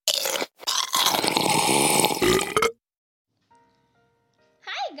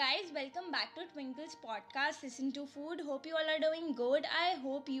welcome back to Twinkle's podcast Listen to Food. Hope you all are doing good. I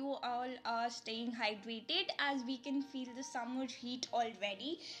hope you all are staying hydrated as we can feel the summer heat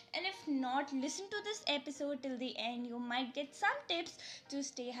already. And if not, listen to this episode till the end. You might get some tips to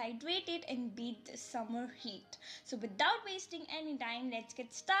stay hydrated and beat the summer heat. So without wasting any time, let's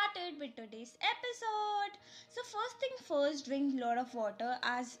get started with today's episode. So first thing first, drink a lot of water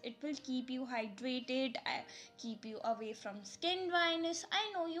as it will keep you hydrated, keep you away from skin dryness.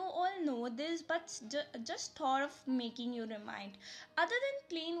 I know you all know this, but just thought of making you remind. Other than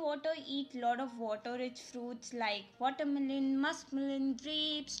plain water, eat lot of water-rich fruits like watermelon, muskmelon,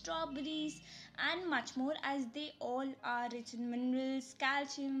 grapes, strawberries, and much more, as they all are rich in minerals,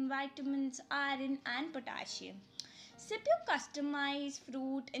 calcium, vitamins, iron, and potassium. Sip your customized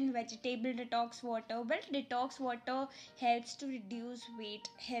fruit and vegetable detox water. Well, detox water helps to reduce weight,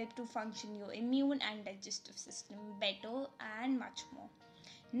 help to function your immune and digestive system better, and much more.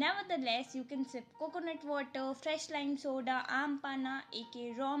 Nevertheless, you can sip coconut water, fresh lime soda, ampana,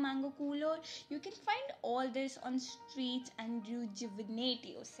 aka raw mango cooler. You can find all this on streets and rejuvenate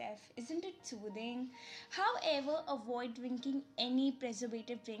yourself. Isn't it soothing? However, avoid drinking any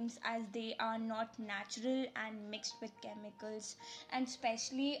preservative drinks as they are not natural and mixed with chemicals. And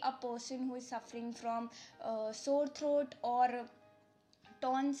especially a person who is suffering from sore throat or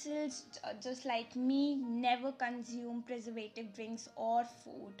tonsils, just like me, never consume preservative drinks or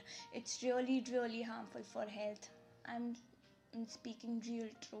food. It's really harmful for health. I'm speaking real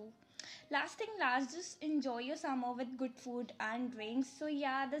true. Last thing last, just enjoy your summer with good food and drinks. So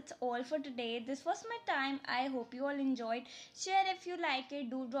yeah, that's all for today. This was my time. I hope you all enjoyed. Share if you like it.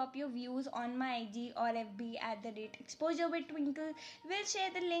 Do drop your views on my IG or FB at the rate exposure with Twinkle. We'll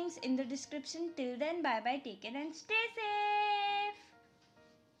share the links in the description. Till then, bye bye, take care and stay safe.